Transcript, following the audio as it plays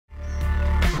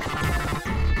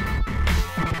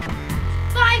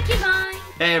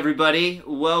Hey everybody,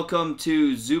 welcome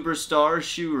to Zuber Star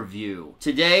Shoe Review.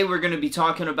 Today we're going to be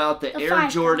talking about the Air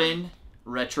Jordan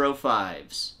Retro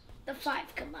 5's. The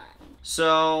 5, come on.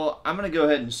 So, I'm going to go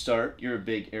ahead and start. You're a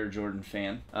big Air Jordan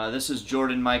fan. This is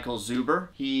Jordan Micael Zuber.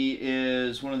 He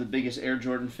is one of the biggest Air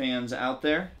Jordan fans out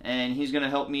there, and he's going to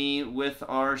help me with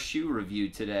our shoe review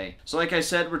today. So like I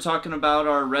said, we're talking about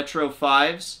our Retro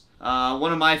 5's.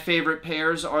 One of my favorite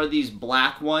pairs are these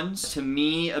black ones. To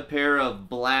me, a pair of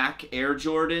black Air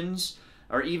Jordans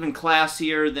are even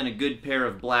classier than a good pair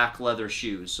of black leather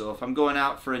shoes. So if I'm going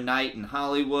out for a night in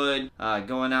Hollywood,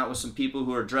 going out with some people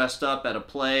who are dressed up at a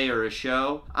play or a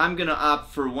show, I'm gonna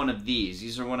opt for one of these.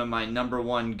 These are one of my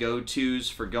 #1 go-tos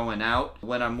for going out.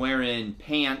 When I'm wearing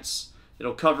pants,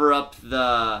 it'll cover up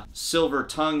the silver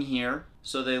tongue here,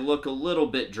 so they look a little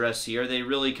bit dressier. They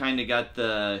really kind of got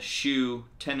the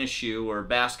tennis shoe or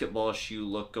basketball shoe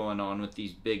look going on with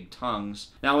these big tongues.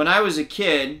 Now when I was a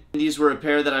kid, these were a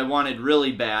pair that I wanted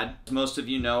really bad. As most of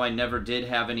you know, I never did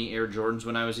have any Air Jordans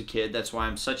when I was a kid. That's why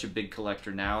I'm such a big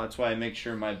collector now. That's why I make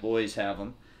sure my boys have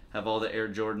them. Have all the Air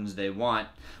Jordans they want.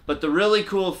 But the really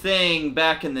cool thing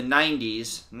back in the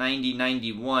 90s, 90,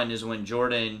 91 is when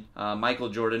Michael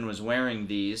Jordan was wearing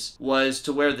these, was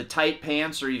to wear the tight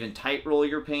pants or even tight roll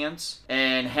your pants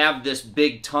and have this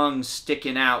big tongue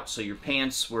sticking out so your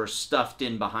pants were stuffed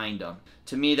in behind them.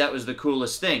 To me, that was the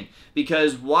coolest thing,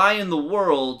 because why in the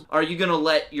world are you gonna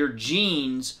let your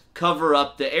jeans cover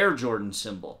up the Air Jordan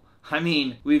symbol? I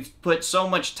mean, we've put so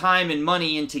much time and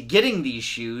money into getting these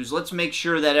shoes. Let's make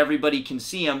sure that everybody can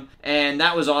see them. And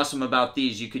that was awesome about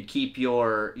these. You could keep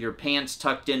your pants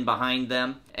tucked in behind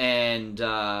them and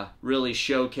really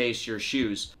showcase your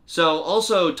shoes. So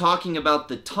also talking about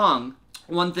the tongue,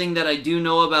 one thing that I do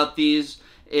know about these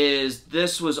is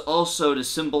this was also to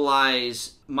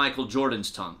symbolize Michael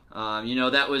Jordan's tongue. You know,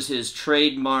 that was his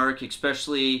trademark,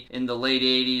 especially in the late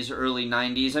 80s, early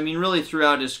 90s. I mean, really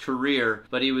throughout his career,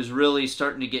 but he was really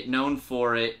starting to get known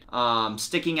for it,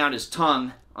 sticking out his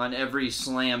tongue on every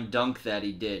slam dunk that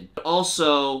he did.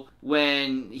 Also,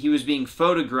 when he was being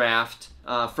photographed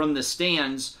from the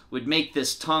stands, would make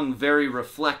this tongue very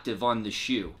reflective on the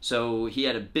shoe. So he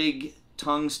had a big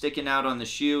tongue sticking out on the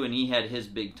shoe, and he had his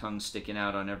big tongue sticking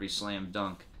out on every slam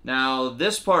dunk. Now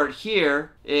this part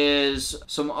here is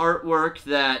some artwork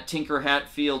that Tinker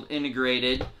Hatfield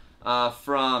integrated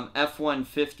from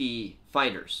F-150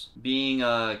 fighters. Being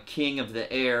a king of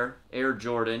the Air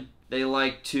Jordan, they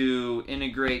like to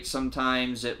integrate,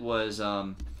 sometimes it was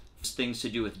things to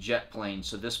do with jet planes.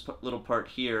 So this little part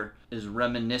here is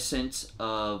reminiscent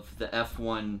of the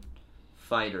F-1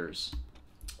 fighters.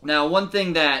 Now, one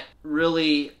thing that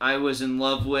really I was in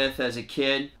love with as a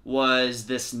kid was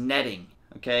this netting.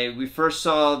 Okay, we first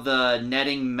saw the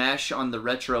netting mesh on the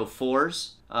Retro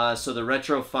 4's. So the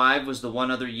Retro 5 was the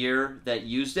one other year that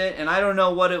used it, and I don't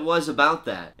know what it was about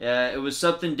that. It was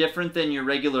something different than your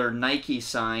regular Nike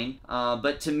sign,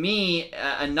 but to me,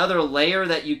 another layer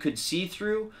that you could see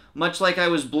through, much like I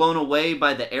was blown away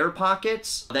by the air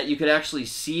pockets, that you could actually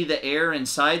see the air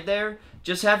inside there.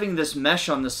 Just having this mesh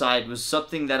on the side was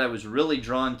something that I was really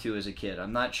drawn to as a kid.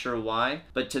 I'm not sure why,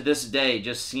 but to this day,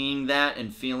 just seeing that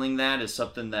and feeling that is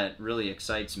something that really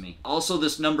excites me. Also,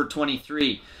 this number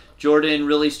 23. Jordan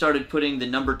really started putting the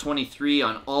number 23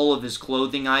 on all of his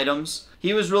clothing items.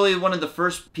 He was really one of the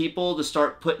first people to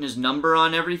start putting his number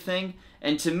on everything.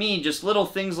 And to me, just little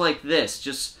things like this,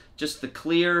 just the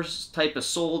clear type of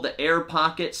sole, the air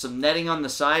pocket, some netting on the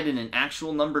side, and an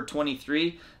actual number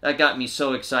 23, that got me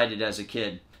so excited as a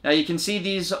kid. Now you can see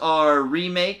these are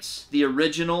remakes. The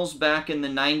originals back in the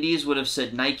 90s would have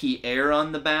said Nike Air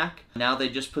on the back. Now they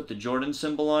just put the Jordan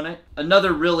symbol on it.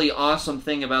 Another really awesome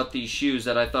thing about these shoes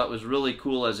that I thought was really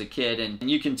cool as a kid, and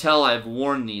you can tell I've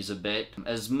worn these a bit.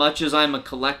 As much as I'm a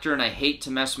collector and I hate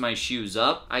to mess my shoes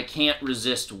up, I can't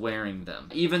resist wearing them.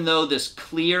 Even though this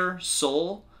clear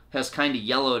sole has kind of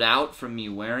yellowed out from me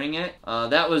wearing it.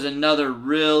 That was another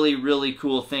really, really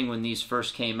cool thing when these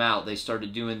first came out. They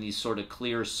started doing these sort of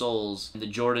clear soles, and the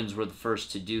Jordans were the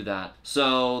first to do that.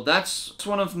 So that's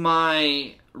one of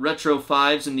my Retro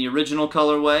 5's in the original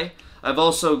colorway. I've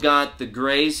also got the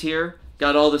grays here.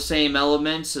 Got all the same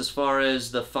elements as far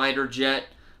as the fighter jet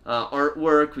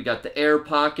artwork. We got the air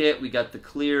pocket, we got the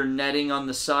clear netting on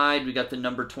the side, we got the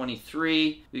number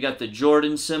 23, we got the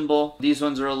Jordan symbol. These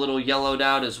ones are a little yellowed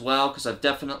out as well because I've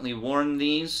definitely worn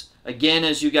these. Again,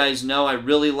 as you guys know, I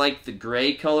really like the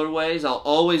gray colorways. I'll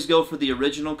always go for the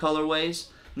original colorways,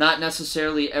 Not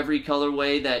necessarily every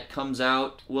colorway that comes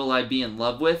out will I be in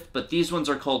love with, but these ones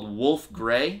are called Wolf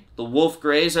Gray. The Wolf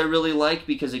Grays I really like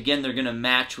because, again, they're going to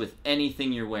match with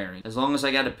anything you're wearing. As long as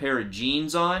I got a pair of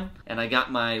jeans on and I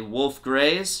got my Wolf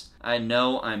Grays, I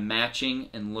know I'm matching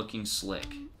and looking slick.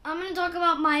 I'm going to talk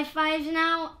about my 5's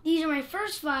now. These are my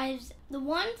first 5's. The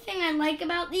one thing I like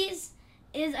about these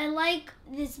is I like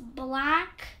this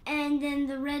black and then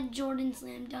the red Jordan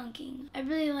Slam dunking. I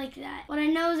really like that. What I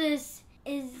noticed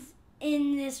is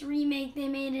in this remake they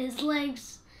made his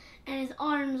legs and his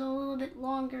arms a little bit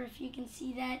longer, if you can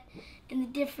see that, and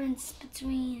the difference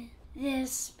between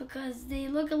this, because they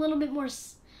look a little bit more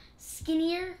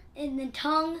skinnier in the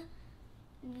tongue.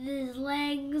 The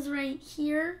legs right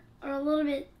here are a little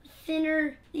bit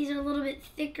thinner. These are a little bit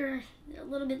thicker, a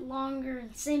little bit longer.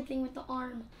 Same thing with the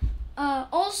arm.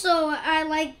 Also, I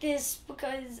like this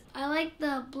because I like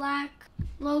the black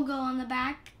logo on the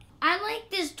back. I like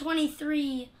this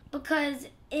 23 because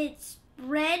it's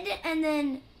red and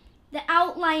then the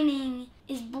outlining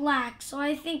is black, so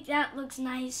I think that looks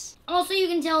nice. Also, you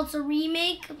can tell it's a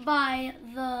remake by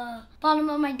the bottom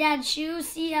of my dad's shoe.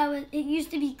 See how it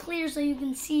used to be clear so you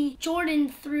can see Jordan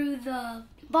through the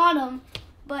bottom,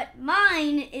 but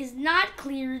mine is not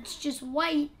clear, it's just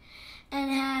white and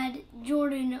had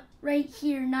Jordan right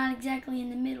here, not exactly in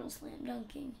the middle slam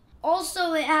dunking.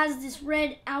 Also, it has this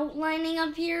red outlining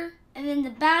up here, and then the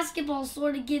basketball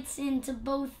sort of gets into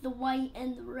both the white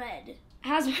and the red. It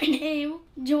has my name,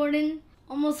 Jordan,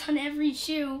 almost on every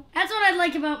shoe. That's what I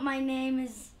like about my name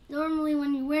is normally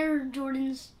when you wear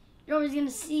Jordans, you're always gonna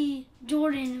see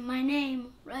Jordan, my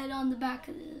name, right on the back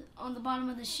of on the bottom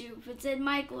of the shoe. If it said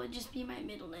Micael, it'd just be my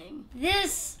middle name.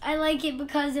 This, I like it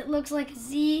because it looks like a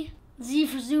Z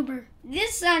for Zuber.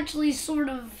 This actually sort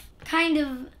of kind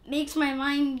of makes my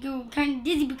mind go kind of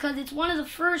dizzy because it's one of the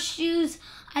first shoes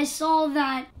I saw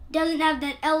that doesn't have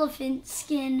that elephant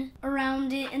skin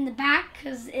around it in the back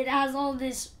because it has all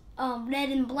this red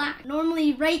and black.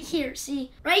 Normally right here,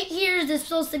 see, right here is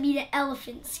supposed to be the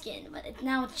elephant skin, but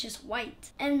now it's just white.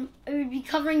 And it would be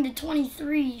covering the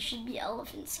 23 should be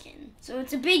elephant skin. So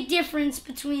it's a big difference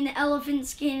between the elephant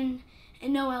skin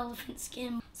and no elephant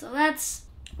skin. So that's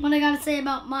what I gotta say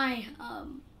about my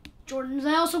Jordans.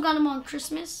 I also got them on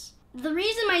Christmas. The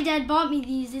reason my dad bought me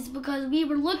these is because we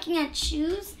were looking at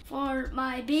shoes for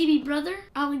my baby brother,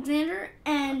 Alexander,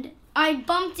 and I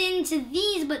bumped into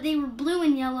these, but they were blue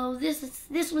and yellow. This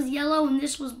was yellow and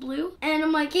this was blue. And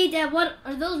I'm like, hey Dad, what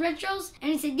are those retros?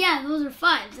 And he said, yeah, those are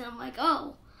 5's. And I'm like,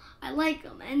 oh, I like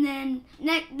them. And then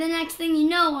the next thing you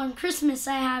know, on Christmas,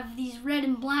 I have these red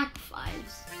and black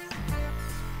 5's.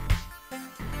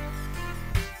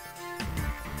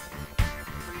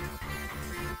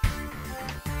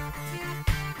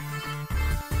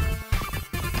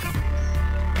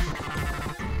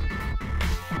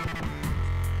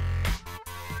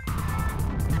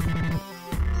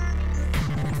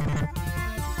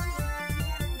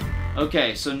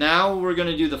 Okay, so now we're going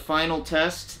to do the final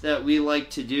test that we like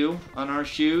to do on our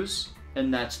shoes,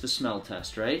 and that's the smell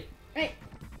test, right? Right.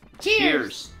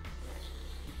 Cheers!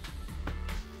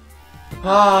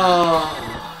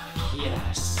 Oh,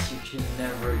 yes, you can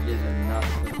never get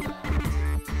enough of that.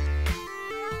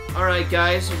 Alright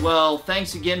guys, well,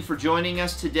 thanks again for joining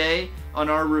us today on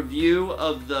our review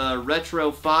of the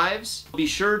Retro 5's. Be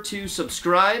sure to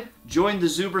subscribe, join the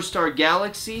Zuberstar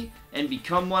Galaxy, and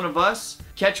become one of us.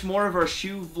 Catch more of our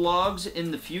shoe vlogs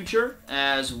in the future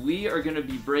as we are going to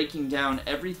be breaking down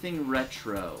everything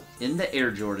retro in the Air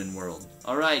Jordan world.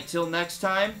 Alright, till next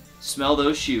time, smell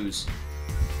those shoes.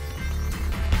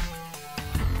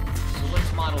 So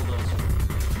let's model those.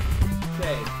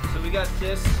 Okay, so we got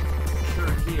this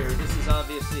shirt here. This is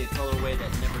obviously a colorway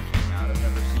that never came out. I've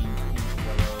never seen pink,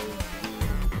 yellow, blue,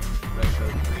 retro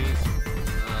 3's.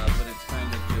 But it's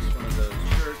kind of just one of those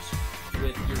shirts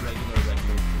with your regular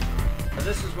retro 3. Now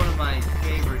this is one of my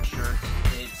favorite shirts.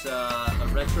 It's a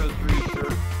retro 3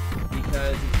 shirt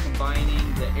because it's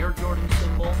combining the Air Jordan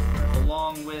symbol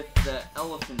along with the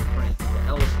elephant print, the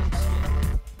elephant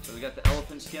skin. So we got the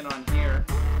elephant skin on here.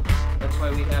 That's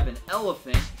why we have an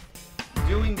elephant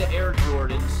doing the Air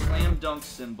Jordan slam dunk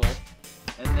symbol.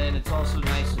 And then it's also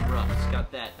nice and rough. It's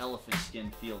got that elephant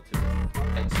skin feel to it.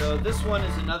 And so this one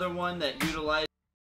is another one that utilizes